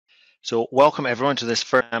So welcome everyone to this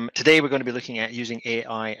first. Today we're going to be looking at using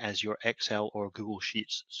AI as your Excel or Google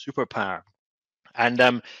Sheets superpower.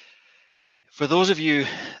 And for those of you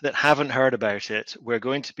that haven't heard about it, we're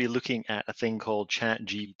going to be looking at a thing called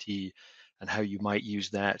chatGPT and how you might use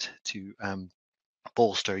that to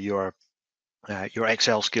bolster your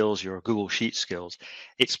Excel skills, your Google Sheets skills.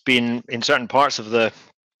 It's been in certain parts of the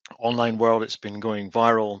online world, it's been going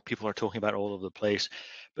viral. People are talking about it all over the place.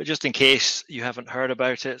 But just in case you haven't heard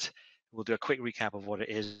about it, we'll do a quick recap of what it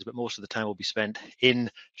is. But most of the time will be spent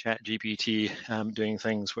in ChatGPT doing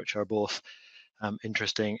things which are both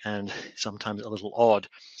interesting and sometimes a little odd.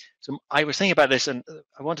 So I was thinking about this and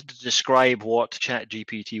I wanted to describe what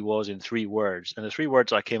ChatGPT was in 3 words. And the 3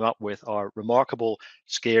 words I came up with are remarkable,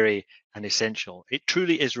 scary, and essential. It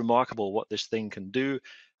truly is remarkable what this thing can do.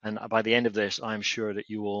 And by the end of this, I'm sure that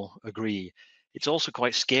you will agree. It's also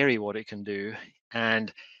quite scary what it can do.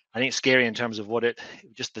 And I think it's scary in terms of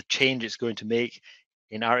just the change it's going to make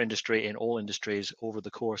in our industry, in all industries over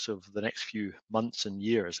the course of the next few months and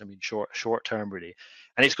years. I mean, short term really.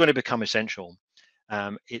 And it's going to become essential.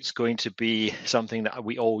 It's going to be something that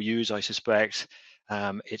we all use, I suspect.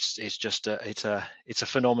 It's just it's a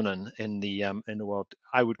phenomenon in the world.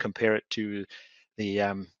 I would compare it to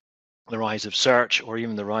the rise of search or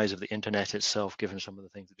even the rise of the internet itself, given some of the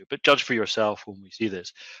things to do. But judge for yourself when we see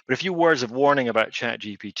this. But a few words of warning about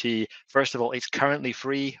ChatGPT. First of all, it's currently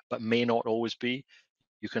free, but may not always be.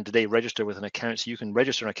 You can today register with an account. So you can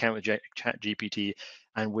register an account with ChatGPT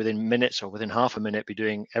and within minutes or within half a minute be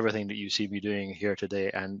doing everything that you see me doing here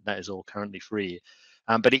today. And that is all currently free.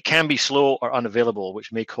 But it can be slow or unavailable,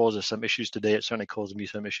 which may cause us some issues today. It certainly caused me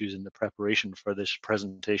some issues in the preparation for this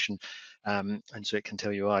presentation. And so it can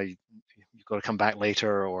tell you, you've got to come back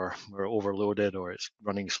later, or we're overloaded, or it's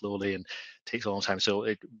running slowly and takes a long time.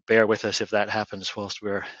 So bear with us if that happens whilst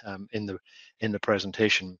we're in the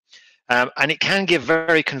presentation. And it can give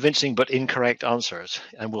very convincing but incorrect answers.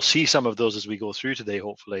 And we'll see some of those as we go through today,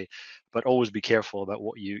 hopefully, but always be careful about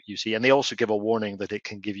what you see. And they also give a warning that it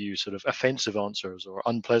can give you sort of offensive answers or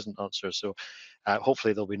unpleasant answers. So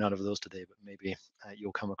hopefully there'll be none of those today, but maybe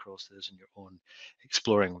you'll come across this in your own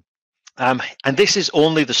exploring. And this is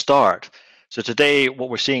only the start. So today, what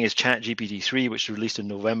we're seeing is ChatGPT 3, which was released in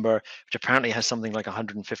November, which apparently has something like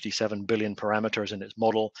 157 billion parameters in its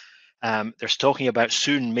model. There's talking about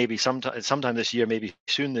soon, maybe sometime this year, maybe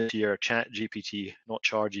soon this year, ChatGPT, not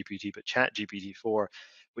ChatGPT, but ChatGPT 4,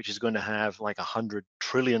 which is going to have like 100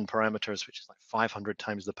 trillion parameters, which is like 500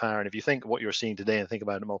 times the power. And if you think what you're seeing today and think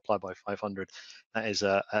about it multiplied by 500, that is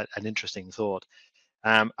an interesting thought.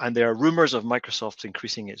 And there are rumors of Microsoft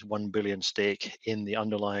increasing its 1 billion stake in the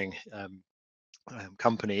underlying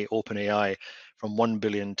company, OpenAI, from 1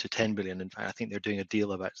 billion to 10 billion. In fact, I think they're doing a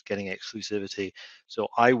deal about getting exclusivity. So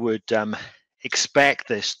I would expect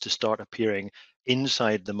this to start appearing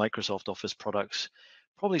inside the Microsoft Office products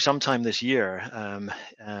probably sometime this year,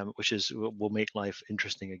 which will make life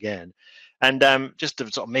interesting again. And just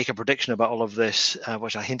to sort of make a prediction about all of this,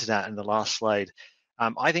 which I hinted at in the last slide,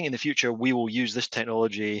 I think in the future we will use this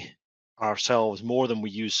technology ourselves more than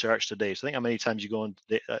we use search today. So think how many times you go on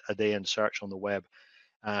a day and search on the web.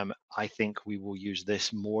 I think we will use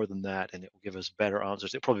this more than that, and it will give us better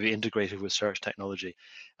answers. It'll probably be integrated with search technology,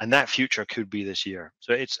 and that future could be this year.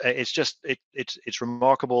 So it's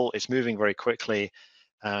remarkable. It's moving very quickly.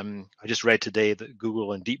 I just read today that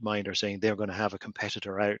Google and DeepMind are saying they're going to have a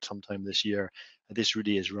competitor out sometime this year. And this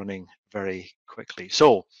really is running very quickly.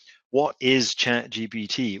 So what is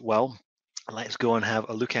ChatGPT? Well, let's go and have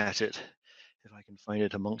a look at it, if I can find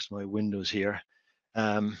it amongst my windows here.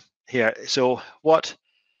 So what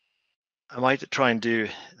I might try and do,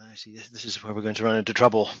 I see this is where we're going to run into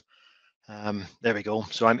trouble. There we go.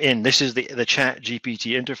 So I'm in. This is the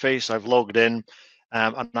ChatGPT interface. I've logged in,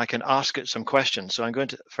 and I can ask it some questions. So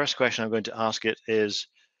first question I'm going to ask it is,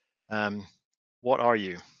 what are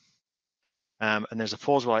you? And there's a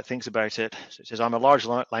pause while it thinks about it. So it says, I'm a large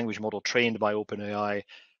language model trained by OpenAI.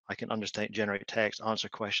 I can understand, generate text, answer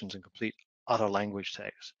questions, and complete other language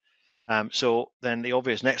text. So then the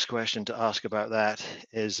obvious next question to ask about that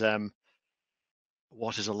is,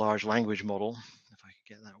 what is a large language model? If I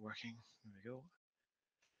could get that working, there we go.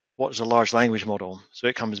 What is a large language model? So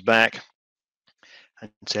it comes back and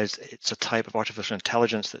says it's a type of artificial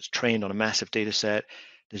intelligence that's trained on a massive data set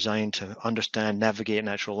designed to understand, navigate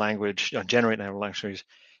natural language, generate natural language,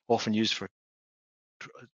 often used for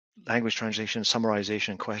language translation, summarization,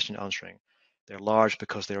 and question answering. They're large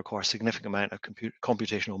because they require a significant amount of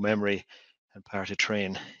computational memory and power to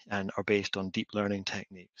train, and are based on deep learning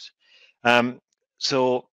techniques.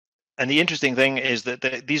 So And the interesting thing is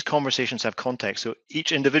that these conversations have context. So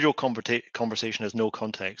each individual conversation has no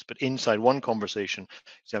context, but inside one conversation,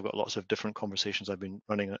 see, I've got lots of different conversations I've been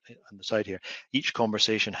running on the side here. Each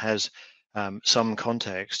conversation has some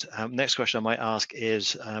context. Next question I might ask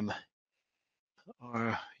is,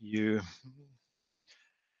 are you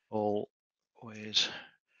always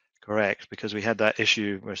correct? Because we had that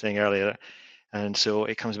issue we were saying earlier, and so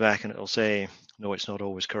it comes back and it'll say, no, it's not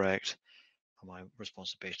always correct. My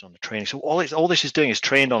response based on the training. So all this is doing is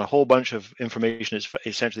trained on a whole bunch of information. It's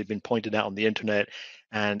essentially been pointed out on the internet,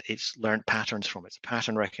 and it's learned patterns from it. It's a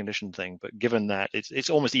pattern recognition thing. But given that,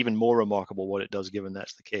 it's almost even more remarkable what it does, given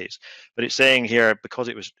that's the case. But it's saying here,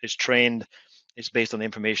 because it's trained, it's based on the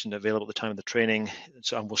information available at the time of the training.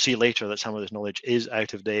 So, and we'll see later that some of this knowledge is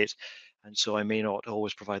out of date, and so I may not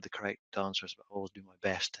always provide the correct answers, but I'll always do my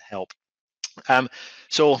best to help.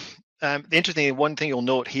 The interesting one thing you'll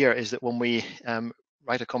note here is that when we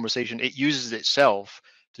write a conversation, it uses itself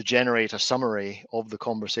to generate a summary of the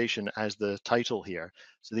conversation as the title here.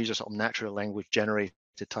 So these are sort of natural language generated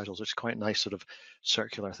titles, which is quite a nice sort of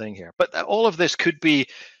circular thing here. But all of this could be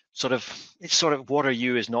it's sort of what are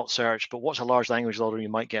you is not search, but what's a large language model? You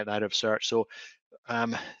might get out of search. So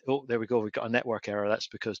oh, there we go. We've got a network error. That's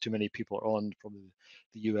because too many people are on. Probably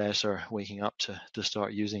the US are waking up to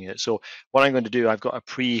start using it. So what I'm going to do, I've got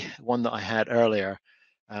a one that I had earlier,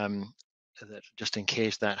 that just in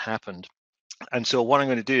case that happened. And so what I'm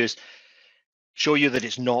going to do is show you that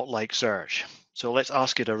it's not like search. So let's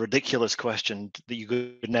ask it a ridiculous question that you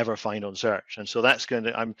could never find on search. And so that's going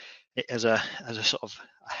to, as a sort of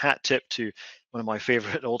a hat tip to one of my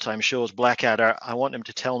favorite all-time shows, Blackadder, I want him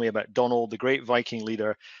to tell me about Donald, the great Viking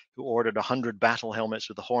leader who ordered 100 battle helmets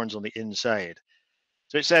with the horns on the inside.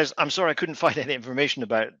 So it says, I'm sorry, I couldn't find any information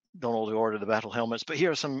about Donald who ordered the battle helmets, but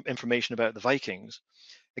here's some information about the Vikings.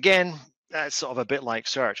 Again, that's sort of a bit like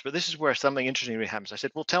search, but this is where something interesting really happens. I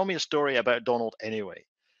said, well, tell me a story about Donald anyway.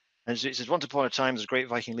 And so it says, once upon a time, there's a great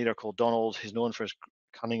Viking leader called Donald. He's known for his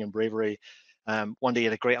cunning and bravery. One day he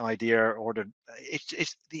had a great idea, ordered.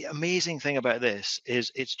 It's the amazing thing about this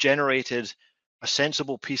is it's generated a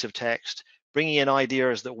sensible piece of text, bringing in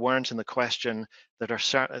ideas that weren't in the question, that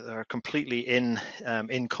are completely in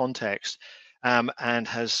context, and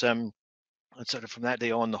has and sort of from that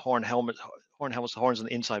day on, the horns, the horns on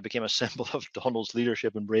the inside became a symbol of Donald's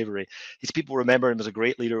leadership and bravery. His people remember him as a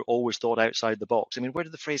great leader who always thought outside the box. I mean, where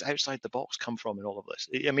did the phrase outside the box come from in all of this?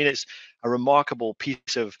 I mean, it's a remarkable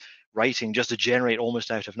piece of writing just to generate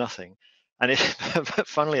almost out of nothing. And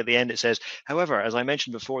funnily, at the end, it says, however, as I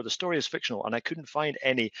mentioned before, the story is fictional, and I couldn't find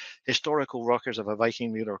any historical records of a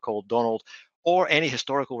Viking leader called Donald, or any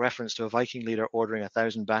historical reference to a Viking leader ordering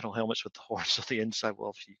 1,000 battle helmets with the horns on the inside.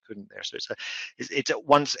 Well, you couldn't there. So it's at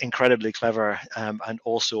once incredibly clever, and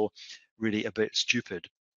also really a bit stupid.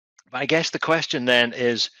 But I guess the question then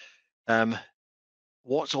is,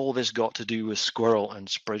 what's all this got to do with Squirrel and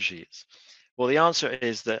spreadsheets? Well, the answer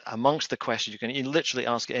is that amongst the questions, you literally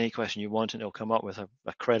ask any question you want and it'll come up with a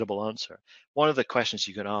credible answer. One of the questions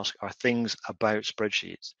you can ask are things about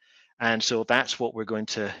spreadsheets. And so that's what we're going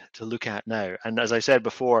to look at now. And as I said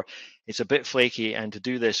before, it's a bit flaky, and to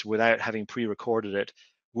do this without having pre-recorded it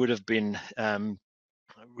would have been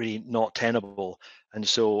really not tenable. And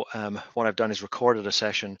so what I've done is recorded a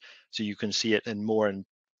session so you can see it in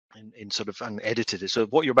sort of unedited. So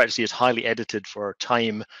what you're about to see is highly edited for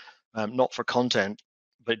time, not for content,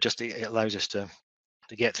 but just it allows us to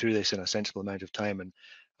get through this in a sensible amount of time and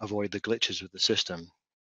avoid the glitches with the system.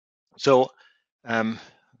 So a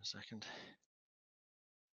second.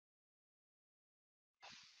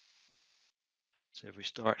 So if we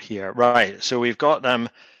start here, right, so we've got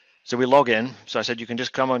so we log in. So I said you can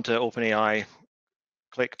just come onto OpenAI,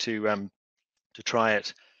 click to try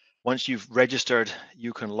it. Once you've registered,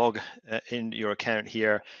 you can log in your account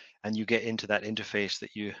here, and you get into that interface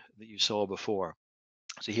that you saw before.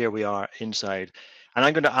 So here we are inside, and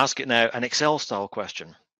I'm going to ask it now an Excel style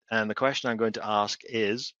question. And the question I'm going to ask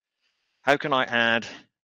is, how can I add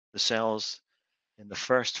the cells in the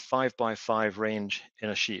first 5x5 range in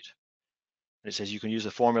a sheet? And it says you can use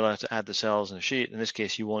the formula to add the cells in a sheet. In this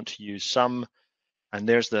case, you want to use sum, and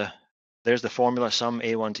there's the formula. Sum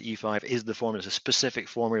A1 to E5 is the formula. It's a specific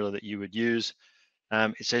formula that you would use.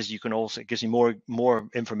 It says you can also, it gives you more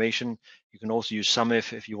information. You can also use sum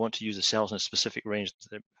if you want to use the cells in a specific range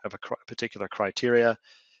that have a particular criteria.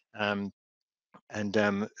 So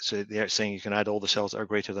they're saying you can add all the cells that are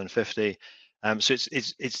greater than 50. So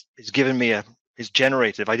it's given me it's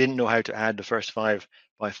generated. If I didn't know how to add the first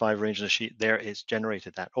 5x5 range in a sheet, there it's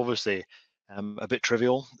generated that. Obviously, a bit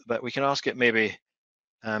trivial, but we can ask it maybe.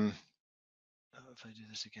 If I do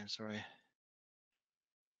this again, sorry.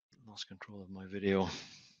 lost control of my video.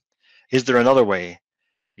 Is there another way?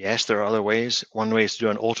 Yes, there are other ways. One way is to do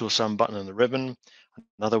an auto sum button on the ribbon.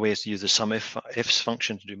 Another way is to use the sum ifs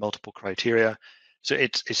function to do multiple criteria. So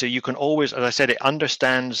so you can always, as I said, it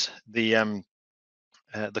understands the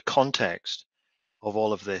context of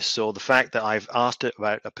all of this. So the fact that I've asked it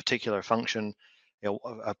about a particular function,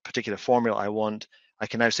 a particular formula I want, I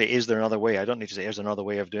can now say, is there another way? I don't need to say, is there another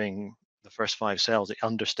way of doing the first 5 cells? It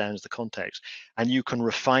understands the context, and you can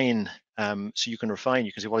refine. So you can refine.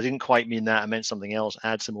 You can say, well, I didn't quite mean that. I meant something else.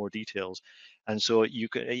 Add some more details, and so you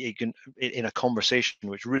can in a conversation,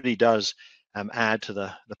 which really does add to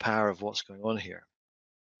the power of what's going on here.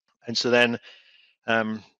 And so then.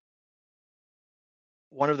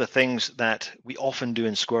 One of the things that we often do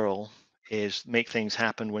in Squirrel is make things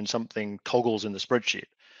happen when something toggles in the spreadsheet.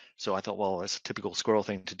 So I thought, well, it's a typical Squirrel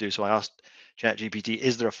thing to do. So I asked ChatGPT,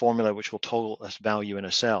 is there a formula which will toggle this value in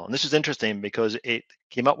a cell? And this is interesting because it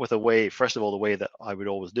came up with a way, first of all, the way that I would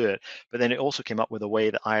always do it, but then it also came up with a way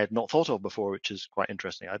that I had not thought of before, which is quite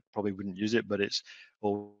interesting. I probably wouldn't use it, but it's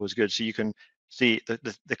always good. So you can see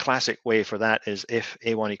the classic way for that is if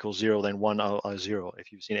A1 equals 0, then 1 0. If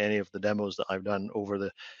you've seen any of the demos that I've done over the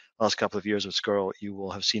last couple of years with Squirrel, you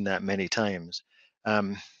will have seen that many times.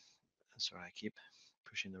 Sorry, I keep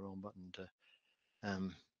pushing the wrong button to,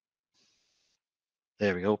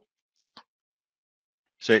 there we go.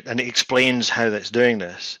 So and it explains how that's doing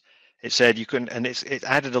this. It said you can, and it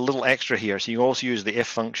added a little extra here. So you can also use the if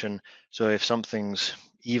function. So if something's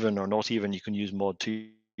even or not even, you can use mod 2.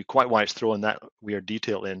 Quite why it's throwing that weird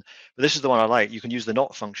detail in. But this is the one I like. You can use the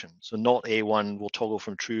not function. So not A1 will toggle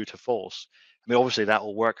from true to false. I mean, obviously that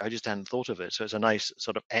will work. I just hadn't thought of it. So it's a nice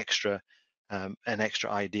sort of extra, an extra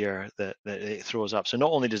idea that it throws up. So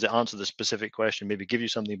not only does it answer the specific question, maybe give you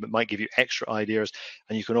something, but might give you extra ideas.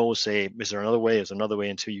 And you can always say, is there another way? Is there another way,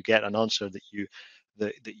 until you get an answer that you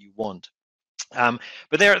want.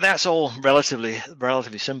 But that's all relatively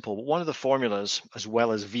simple. But one of the formulas, as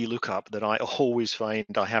well as VLOOKUP, that I always find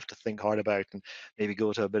I have to think hard about and maybe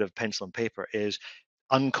go to a bit of pencil and paper is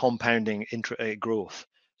uncompounding growth.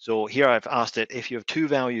 So here I've asked it, if you have two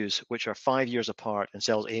values which are 5 years apart in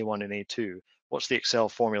cells A1 and A2, what's the Excel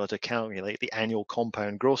formula to calculate the annual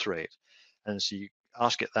compound growth rate? And so you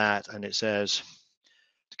ask it that, and it says,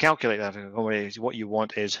 to calculate that, what you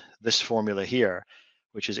want is this formula here,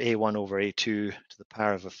 which is A1 over A2 to the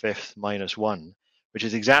power of a fifth minus 1, which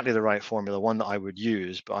is exactly the right formula, one that I would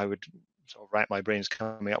use, but I would sort of rack my brains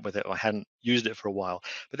coming up with it. I hadn't used it for a while.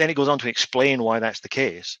 But then it goes on to explain why that's the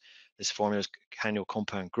case. This formula is annual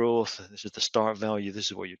compound growth. This is the start value. This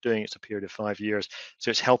is what you're doing. It's a period of 5 years.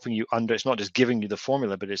 So it's helping you it's not just giving you the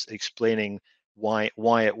formula, but it's explaining why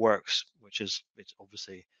it works, which is, it's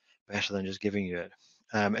obviously better than just giving you it.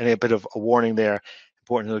 And a bit of a warning there,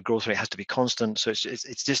 important, the growth rate has to be constant. So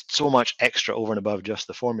it's just so much extra over and above just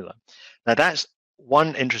the formula. Now that's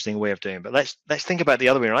one interesting way of doing it, but let's think about the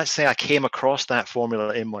other way. Let's say I came across that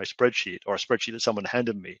formula in my spreadsheet, or a spreadsheet that someone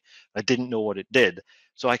handed me. I didn't know what it did.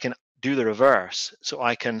 So I can do the reverse. So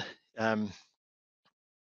I can ask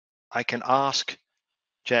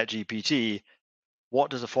ChatGPT, what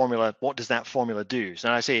does that formula do?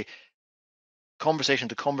 So I say, conversation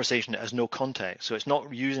to conversation, it has no context. So it's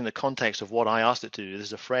not using the context of what I asked it to do. This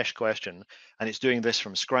is a fresh question, and it's doing this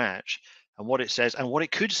from scratch. And what it says, and what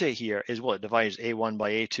it could say here is, well, it divides A1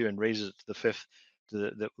 by A2 and raises it to the fifth,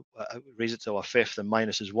 raise it to a fifth and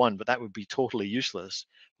minuses 1, but that would be totally useless.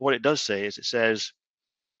 What it does say is, it says,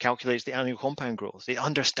 calculates the annual compound growth. It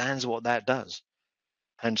understands what that does,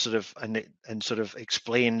 and sort of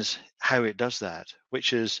explains how it does that,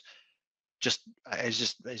 which is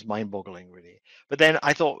mind-boggling, really. But then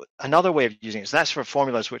I thought another way of using it, so that's for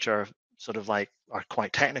formulas which are sort of like are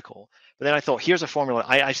quite technical. But then I thought, here's a formula.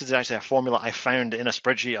 I said actually a formula I found in a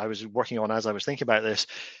spreadsheet I was working on as I was thinking about this,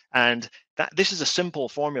 and that this is a simple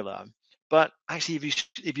formula. But actually,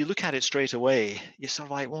 if you look at it straight away, you're sort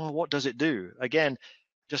of like, well, what does it do? Again,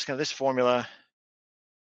 just kind of this formula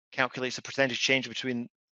calculates the percentage change between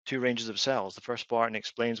two ranges of cells. The first part, and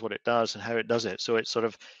explains what it does and how it does it. So it's sort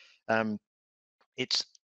of I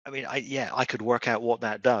could work out what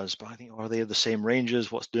that does, but I think, are they the same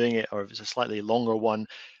ranges? What's doing it? Or if it's a slightly longer one?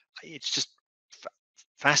 It's just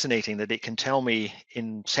fascinating that it can tell me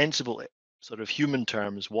in sensible sort of human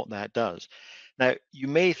terms what that does. Now, you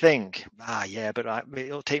may think, but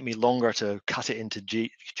it'll take me longer to cut it into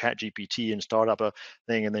ChatGPT and start up a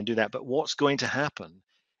thing and then do that. But what's going to happen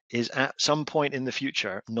is, at some point in the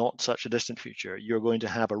future, not such a distant future, you're going to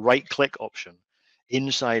have a right-click option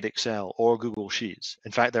inside Excel or Google Sheets.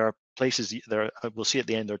 In fact, there are places we'll see at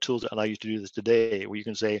the end, there are tools that allow you to do this today, where you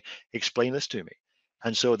can say, explain this to me.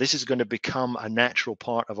 And so this is going to become a natural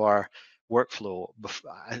part of our workflow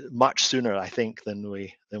much sooner, I think, than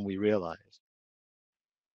we realize.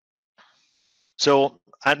 So,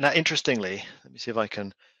 and interestingly, let me see if I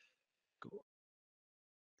can go.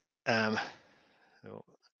 No,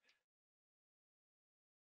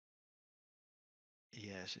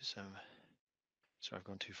 yes, it's sorry, I've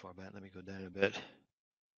gone too far back. Let me go down a bit.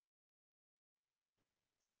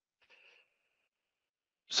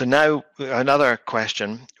 So now another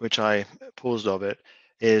question which I posed of it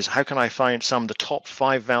is, how can I find some of the top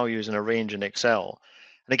 5 values in a range in Excel?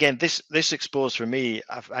 And again, this exposed for me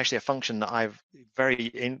actually a function that I've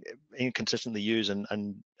very inconsistently used and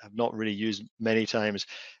have not really used many times.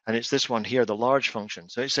 And it's this one here, the large function.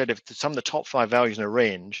 So it said if some of the top 5 values in a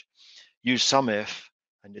range, use SUMIF,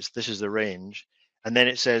 and this is the range, and then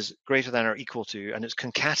it says greater than or equal to, and it's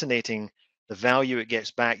concatenating the value it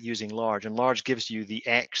gets back using large, and large gives you the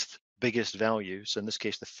xth biggest value, so in this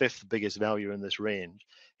case the 5th biggest value in this range.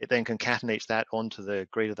 It then concatenates that onto the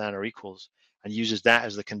greater than or equals and uses that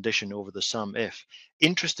as the condition over the sum if.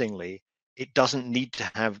 Interestingly, it doesn't need to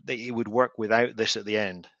have, it would work without this at the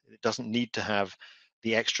end. It doesn't need to have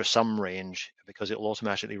the extra sum range because it will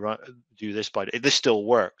automatically do this by, this still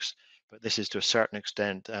works, but this is to a certain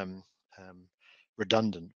extent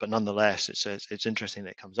redundant. But nonetheless, it's interesting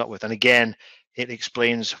that it comes up with. And again, it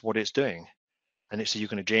explains what it's doing. And it's so you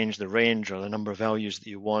can change the range or the number of values that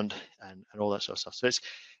you want and all that sort of stuff. So it's,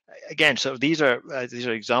 again, so these are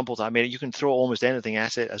examples. I mean, you can throw almost anything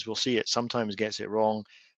at it, as we'll see. It sometimes gets it wrong,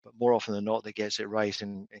 but more often than not, it gets it right,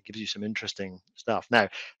 and it gives you some interesting stuff. Now,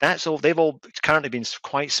 that's all. They've all currently been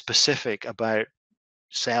quite specific about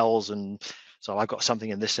cells, and so I've got something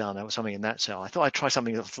in this cell and I've got something in that cell. I thought I'd try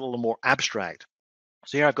something that's a little more abstract.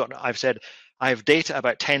 So here I've said I have data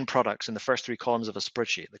about 10 products in the first 3 columns of a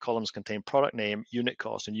spreadsheet. The columns contain product name, unit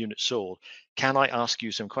cost, and unit sold. Can I ask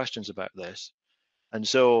you some questions about this? And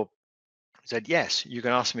so I said, yes, you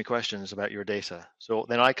can ask me questions about your data. So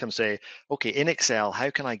then I can say, okay, in Excel, how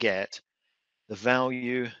can I get the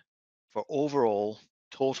value for overall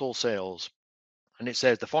total sales? And it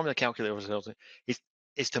says the formula calculator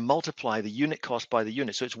is to multiply the unit cost by the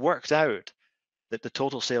unit. So it's worked out that the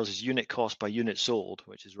total sales is unit cost by unit sold,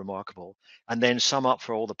 which is remarkable, and then sum up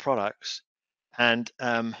for all the products. And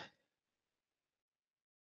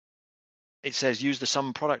it says use the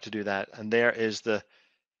sum product to do that. And there's the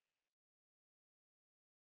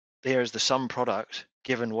sum product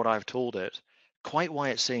given what I've told it. Quite why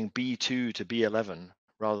it's saying B2 to B11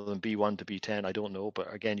 rather than B1 to B10, I don't know.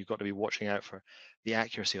 But again, you've got to be watching out for the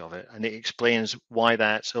accuracy of it. And it explains why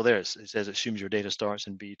that. So it says assumes your data starts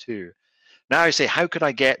in B2. Now I say, how could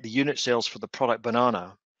I get the unit sales for the product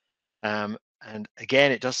banana? And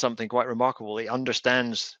again, it does something quite remarkable. It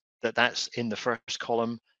understands that that's in the first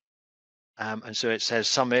column. And so it says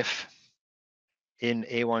sum if in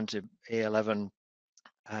A1 to A11,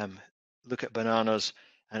 look at bananas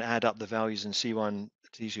and add up the values in C1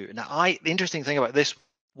 to C2. Now, the interesting thing about this,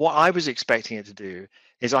 what I was expecting it to do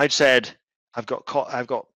is I'd said, I've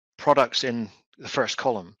got products in the first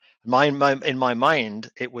column. In my mind,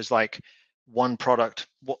 it was like one product,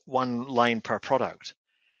 one line per product.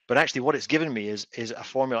 But actually what it's given me is a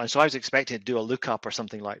formula. And so I was expecting to do a lookup or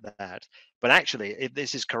something like that. But actually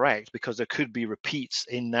this is correct because there could be repeats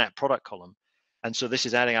in that product column. And so this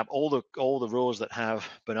is adding up all the rows that have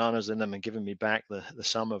bananas in them and giving me back the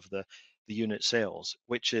sum of the unit sales,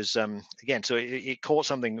 which is, again, so it caught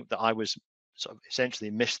something that I was sort of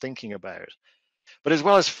essentially misthinking about. But as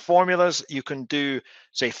well as formulas, you can do,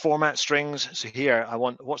 say, format strings. So here,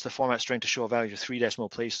 what's the format string to show a value of 3 decimal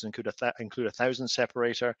places, include a 1000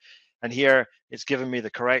 separator. And here, it's given me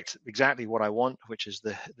exactly what I want, which is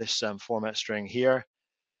this format string here.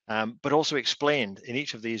 But also explained in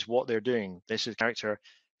each of these what they're doing. This is character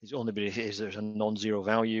is only there's a non-zero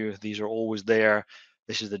value. These are always there.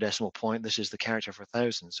 This is the decimal point. This is the character for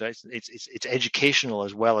 1000. So it's educational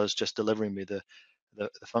as well as just delivering me the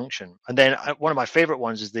function. And then one of my favorite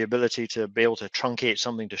ones is the ability to be able to truncate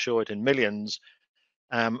something to show it in millions.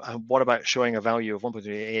 And what about showing a value of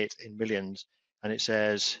 1.38 in millions? And it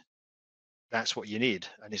says that's what you need,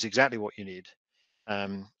 and it's exactly what you need.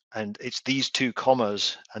 And it's these 2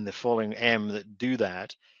 commas and the following M that do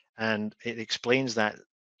that, and it explains that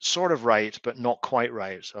sort of right, but not quite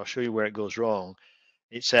right. So I'll show you where it goes wrong.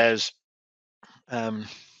 It says, so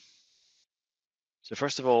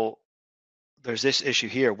first of all, there's this issue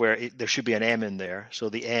here where there should be an M in there. So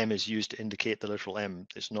the M is used to indicate the literal M.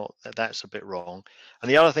 It's not, that's a bit wrong.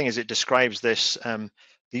 And the other thing is it describes this,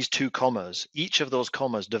 these 2 commas. Each of those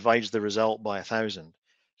commas divides the result by 1000.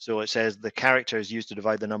 So it says the character is used to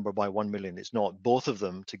divide the number by 1 million. It's not. Both of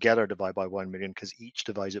them together divide by 1 million because each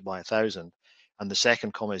divides it by 1,000. And the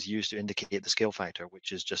second comma is used to indicate the scale factor,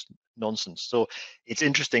 which is just nonsense. So it's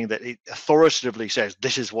interesting that it authoritatively says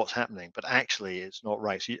this is what's happening, but actually it's not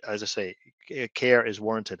right. So as I say, care is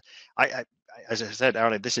warranted. As I said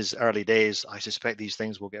earlier, this is early days. I suspect these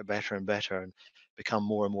things will get better and better and become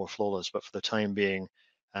more and more flawless. But for the time being,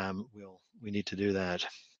 we need to do that.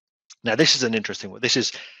 Now, this is an interesting one.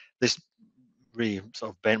 This really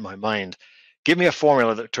sort of bent my mind. Give me a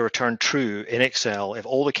formula to return true in Excel if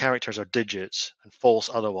all the characters are digits and false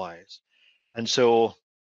otherwise. And so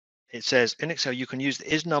it says in Excel you can use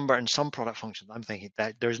the is number and some product functions. I'm thinking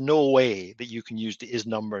that there's no way that you can use the is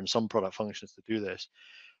number and some product functions to do this.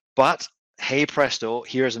 But hey presto,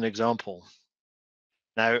 here's an example.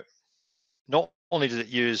 Now, not only does it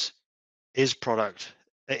use is product,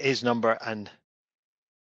 is number and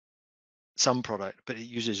some product, but it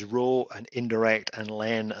uses row and indirect and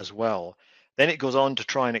len as well. Then it goes on to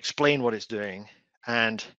try and explain what it's doing.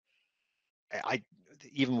 And I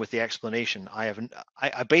even with the explanation,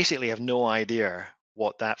 I basically have no idea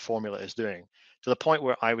what that formula is doing, to the point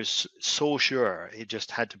where I was so sure it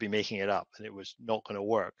just had to be making it up and it was not going to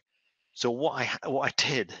work. So what I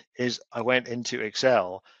did is I went into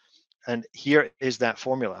Excel, and here is that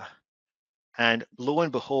formula. And lo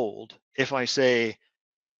and behold, if I say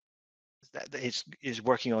that is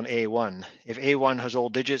working on A1, if A1 has all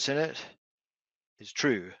digits in it, it's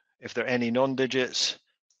true. If there are any non-digits,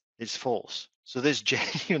 it's false. So this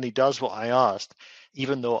genuinely does what I asked,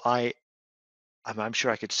 even though I'm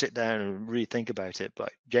sure I could sit down and really think about it,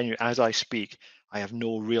 but genuinely, as I speak, I have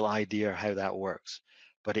no real idea how that works.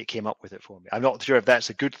 But it came up with it for me. I'm not sure if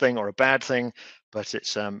that's a good thing or a bad thing, but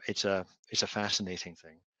it's a fascinating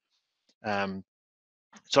thing.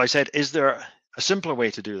 So I said, is there a simpler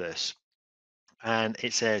way to do this? And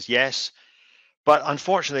it says yes, but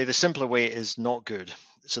unfortunately, the simpler way is not good.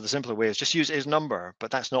 So the simpler way is just use is number, but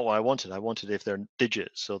that's not what I wanted. I wanted if they're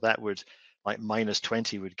digits. So that would, like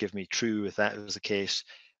 -20 would give me true if that was the case.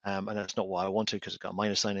 And that's not what I wanted because it's got a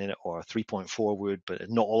minus sign in it, or 3.4 would, but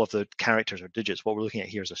not all of the characters are digits. What we're looking at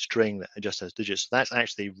here is a string that just has digits. So that's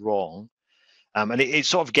actually wrong. And it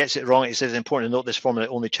sort of gets it wrong. It says it's important to note this formula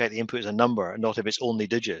only check the input as a number and not if it's only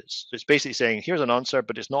digits. So it's basically saying here's an answer,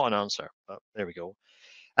 but it's not an answer. But there we go.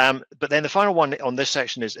 But then the final one on this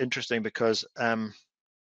section is interesting because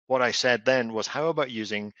what I said then was, how about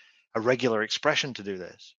using a regular expression to do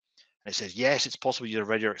this? And it says, yes, it's possible to use a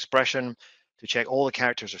regular expression to check all the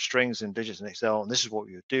characters or strings and digits in Excel. And this is what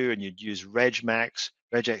we would do. And you'd use regex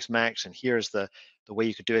max. And here's the way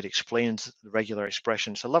you could do it, explains the regular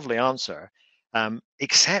expression. It's a lovely answer,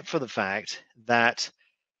 except for the fact that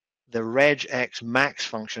the regex max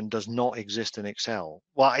function does not exist in Excel.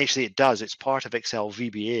 Well, actually it does. It's part of Excel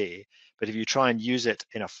VBA, but if you try and use it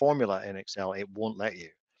in a formula in Excel, it won't let you.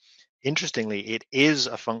 Interestingly, it is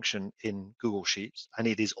a function in Google Sheets, and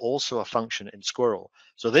it is also a function in Squirrel.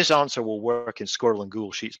 So this answer will work in Squirrel and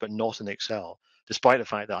Google Sheets, but not in Excel, despite the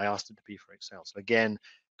fact that I asked it to be for Excel. So again,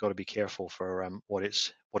 got to be careful for what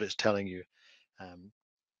it's telling you, and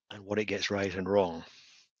what it gets right and wrong.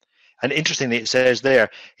 And interestingly, it says there,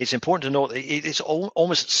 it's important to note it's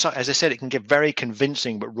almost, as I said, it can give very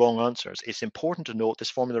convincing but wrong answers. It's important to note this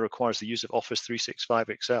formula requires the use of Office 365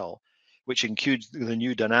 Excel, which includes the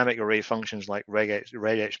new dynamic array functions like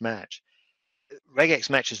regex match. Regex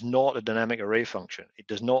match is not a dynamic array function. It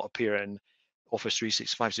does not appear in Office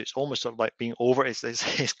 365. So it's almost sort of like being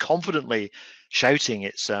it's confidently shouting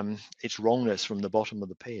its wrongness from the bottom of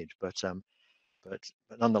the page. But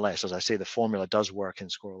nonetheless, as I say, the formula does work in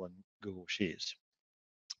Squirrel and Google Sheets.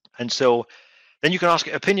 And so then you can ask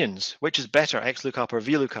opinions, which is better, XLOOKUP or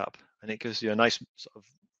VLOOKUP? And it gives you a nice sort of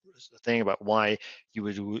thing about why you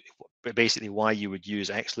would, basically why you would use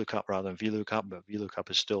XLOOKUP rather than VLOOKUP, but VLOOKUP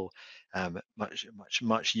is still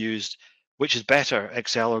much used. Which is better,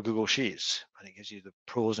 Excel or Google Sheets? And it gives you the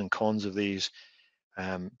pros and cons of these,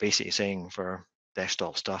 basically saying for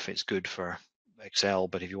desktop stuff, it's good for Excel,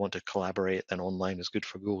 but if you want to collaborate, then online is good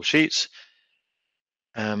for Google Sheets.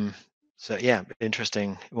 So yeah,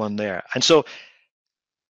 interesting one there. And so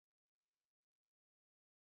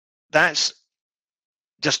that's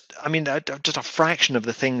just, I mean, just a fraction of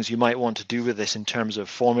the things you might want to do with this in terms of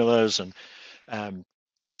formulas and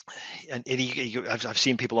I've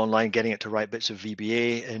seen people online getting it to write bits of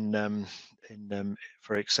VBA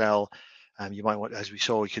for Excel. You might want, as we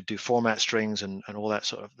saw, you could do format strings and all that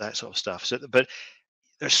sort of stuff. So, but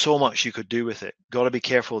there's so much you could do with it. Got to be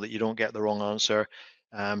careful that you don't get the wrong answer,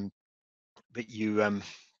 but you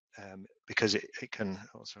because it can.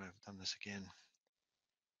 Oh, sorry, I've done this again.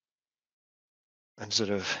 sort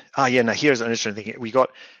of, yeah, now here's an interesting thing. We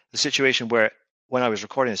got the situation where when I was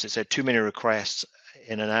recording this, it said too many requests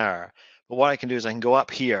in an hour. But what I can do is I can go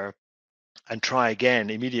up here and try again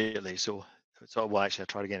immediately. So well, actually, I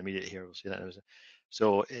tried again immediately here. We'll see that.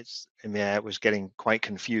 So it's, yeah, it was getting quite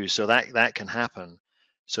confused. So that can happen.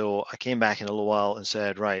 So I came back in a little while and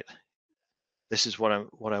said, right, this is what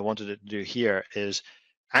I wanted it to do here is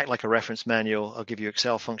act like a reference manual. I'll give you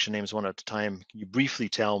Excel function names one at a time. Can you briefly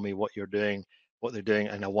tell me what you're doing, what they're doing,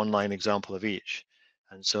 and a one-line example of each?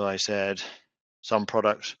 And so I said, some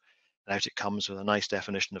product, and out it comes with a nice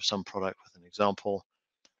definition of some product with an example.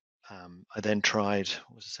 I then tried,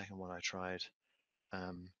 what was the second one I tried?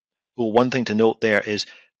 Well, one thing to note there is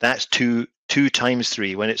that's two times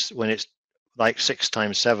 3. When it's like 6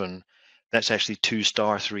 times 7, that's actually 2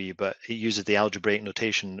 star 3, but it uses the algebraic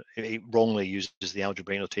notation. It wrongly uses the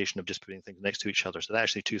algebraic notation of just putting things next to each other. So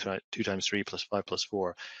that's actually 2 times 3 plus 5 plus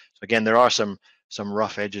 4. So again, there are some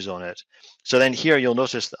rough edges on it. So then here you'll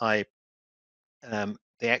notice that the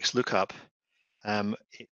X lookup,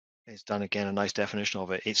 it's done again a nice definition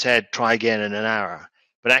of it. It said try again in an hour,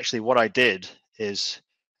 but actually what I did is,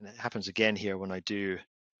 and it happens again here when I do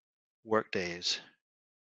work days.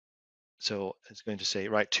 So it's going to say,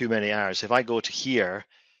 right, too many hours. If I go to here,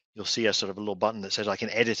 you'll see a sort of a little button that says I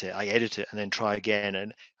can edit it. I edit it and then try again.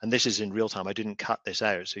 And this is in real time. I didn't cut this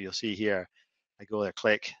out. So you'll see here, I go there,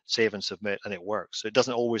 click, save and submit, and it works. So it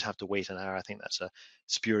doesn't always have to wait an hour. I think that's a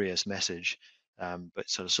spurious message. But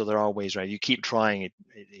so there are ways, right? You keep trying,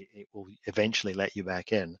 it will eventually let you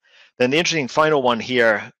back in. Then the interesting final one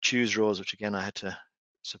here, choose rows, which again I had to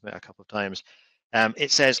submit a couple of times.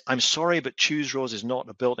 It says, I'm sorry, but choose rows is not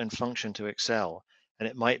a built-in function to Excel, and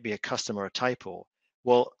it might be a custom or a typo.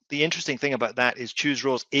 Well, the interesting thing about that is choose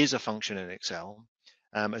rows is a function in Excel.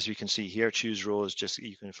 As you can see here, choose rows, just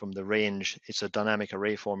you can from the range, it's a dynamic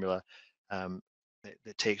array formula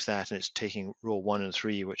that takes that, and it's taking row 1 and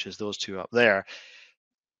 3, which is those two up there.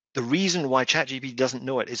 The reason why ChatGPT doesn't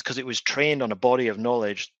know it is because it was trained on a body of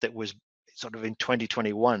knowledge that was sort of in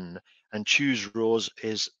 2021, and choose rows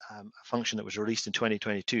is a function that was released in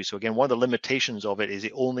 2022. So again, one of the limitations of it is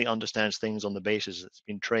it only understands things on the basis it's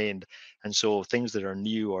been trained, and so things that are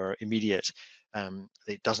new or immediate,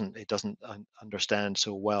 it doesn't understand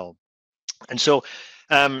so well. And so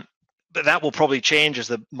but that will probably change as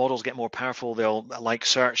the models get more powerful. They'll, like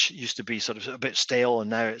search used to be sort of a bit stale, and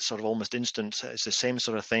now it's sort of almost instant. It's the same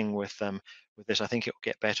sort of thing with this. I think it will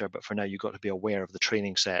get better, but for now you've got to be aware of the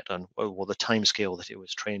training set and well the time scale that it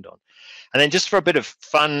was trained on. And then just for a bit of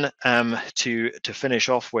fun to finish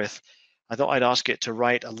off with, I thought I'd ask it to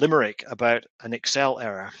write a limerick about an Excel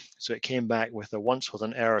error. So it came back with once was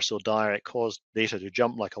an error so dire it caused data to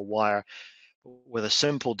jump like a wire. With a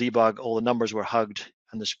simple debug, all the numbers were hugged,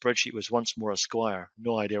 and the spreadsheet was once more a squire.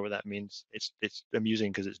 No idea what that means. It's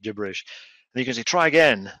amusing because it's gibberish. And you can say, try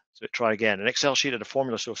again. So try again. An Excel sheet had a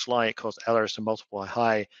formula so sly it caused errors to multiply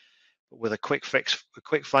high. But with a quick fix, a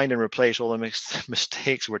quick find and replace, all the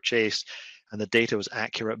mistakes were chased, and the data was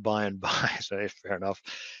accurate by and by. So fair enough.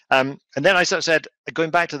 And then I sort of said,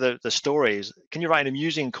 going back to the stories, can you write an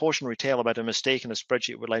amusing cautionary tale about a mistake in a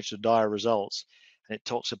spreadsheet would lead to dire results? And it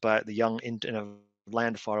talks about the young in a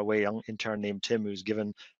land far away young intern named Tim who's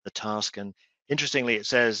given the task. And interestingly, it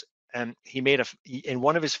says he made in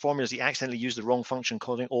one of his formulas he accidentally used the wrong function,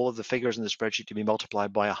 causing all of the figures in the spreadsheet to be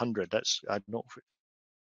multiplied by 100. That's I'm not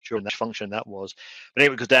sure which function that was. But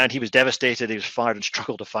anyway, it goes down. He was devastated. He was fired and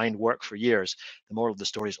struggled to find work for years. The moral of the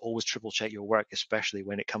story is always triple check your work, especially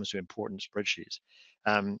when it comes to important spreadsheets.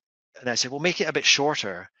 And I said, well, make it a bit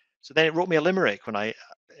shorter. So then it wrote me a limerick when I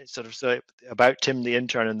sort of said about Tim the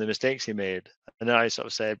intern and the mistakes he made. And then I sort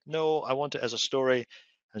of said, no, I want it as a story.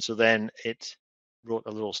 And so then it wrote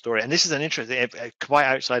a little story. And this is an interesting, quite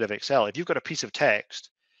outside of Excel. If you've got a piece of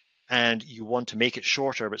text and you want to make it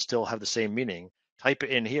shorter but still have the same meaning, type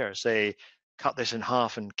it in here, say, cut this in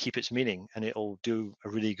half and keep its meaning, and it'll do a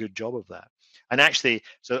really good job of that. And actually,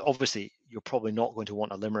 so obviously, you're probably not going to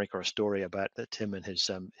want a limerick or a story about Tim and his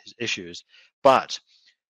issues, but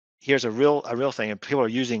here's a real thing, and people are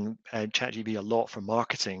using ChatGPT a lot for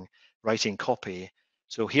marketing, writing copy.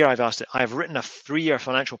 So here I've asked it, I've written a 3-year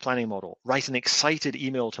financial planning model. Write an excited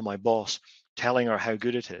email to my boss telling her how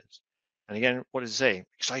good it is. And again, what does it say?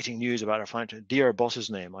 Exciting news about our financial, dear boss's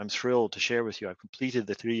name. I'm thrilled to share with you. I've completed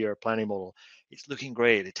the 3-year planning model. It's looking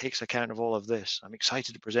great. It takes account of all of this. I'm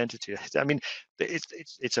excited to present it to you. I mean,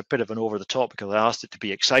 it's a bit of an over the top because I asked it to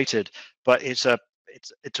be excited, but it's a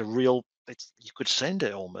real. You could send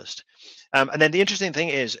it almost. And then the interesting thing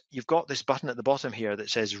is you've got this button at the bottom here that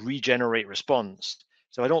says regenerate response.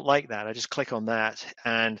 So I don't like that. I just click on that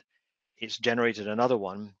and it's generated another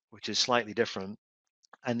one, which is slightly different.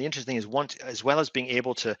 And the interesting thing is, once, as well as being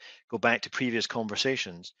able to go back to previous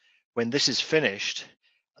conversations, when this is finished,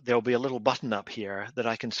 there'll be a little button up here that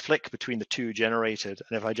I can flick between the two generated.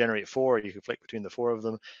 And if I generate 4, you can flick between the 4 of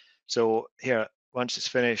them. So here, once it's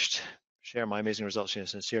finished, share my amazing results,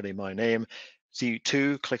 sincerely, my name. See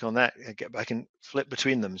 2, click on that. I can flip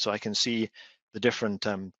between them, so I can see the different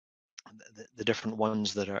the different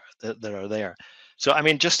ones that are there. So I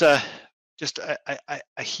mean, just a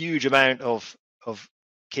huge amount of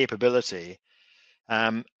capability,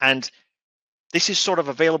 and this is sort of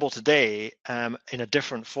available today in a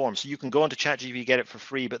different form. So you can go into ChatGPT, get it for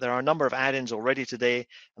free, but there are a number of add-ins already today.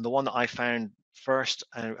 And the one that I found first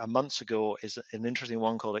a month ago is an interesting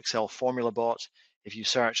one called Excel Formula Bot. If you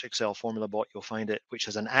search Excel Formula Bot, you'll find it, which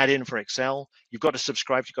is an add-in for Excel. You've got to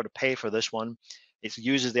subscribe, you've got to pay for this one. It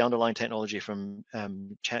uses the underlying technology from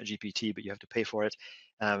ChatGPT, but you have to pay for it.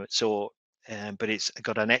 But it's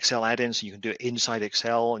got an Excel add-in, so you can do it inside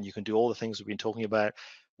Excel, and you can do all the things we've been talking about.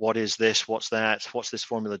 What is this? What's that? What's this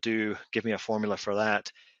formula do? Give me a formula for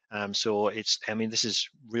that. So it's, I mean, this is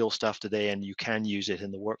real stuff today, and you can use it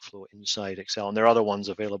in the workflow inside Excel. And there are other ones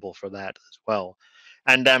available for that as well.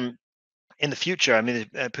 And in the future, I mean,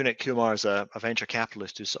 Punit Kumar is a venture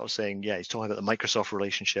capitalist who's sort of saying, yeah, he's talking about the Microsoft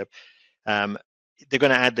relationship. They're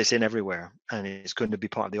going to add this in everywhere, and it's going to be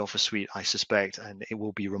part of the Office suite, I suspect, and it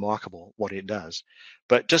will be remarkable what it does.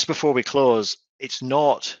 But just before we close, it's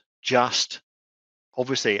not just,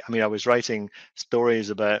 obviously, I mean, I was writing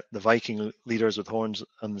stories about the Viking leaders with horns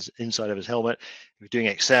on the inside of his helmet. He was doing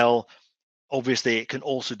Excel. Obviously, it can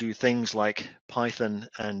also do things like Python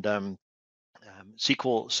and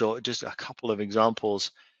SQL. So just a couple of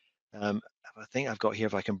examples. I think I've got here,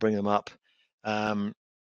 if I can bring them up.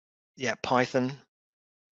 Yeah, Python.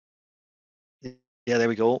 Yeah, there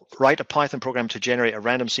we go. Write a Python program to generate a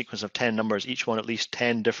random sequence of 10 numbers, each one at least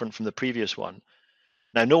 10 different from the previous one.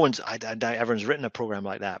 Now, I doubt everyone's written a program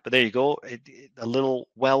like that, but there you go. A little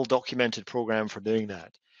well-documented program for doing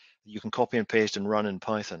that. You can copy and paste and run in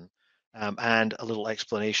Python, and a little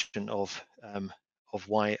explanation of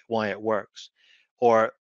why it works.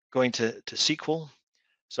 Or going to SQL.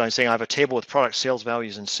 So I'm saying I have a table with product sales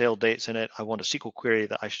values and sale dates in it. I want a SQL query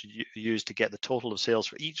that I should use to get the total of sales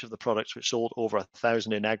for each of the products which sold over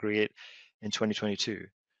 1,000 in aggregate in 2022.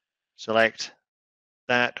 Select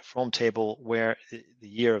that from table where the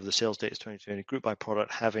year of the sales date is 2020, group by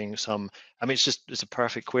product, having some, I mean, it's a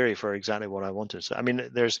perfect query for exactly what I wanted. So I mean,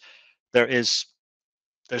 there's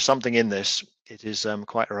something in this. It is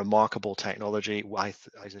quite a remarkable technology.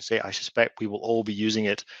 As I say, I suspect we will all be using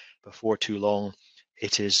it before too long.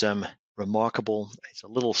 It is remarkable. It's a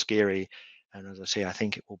little scary, and as I say, I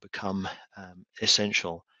think it will become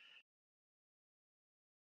essential.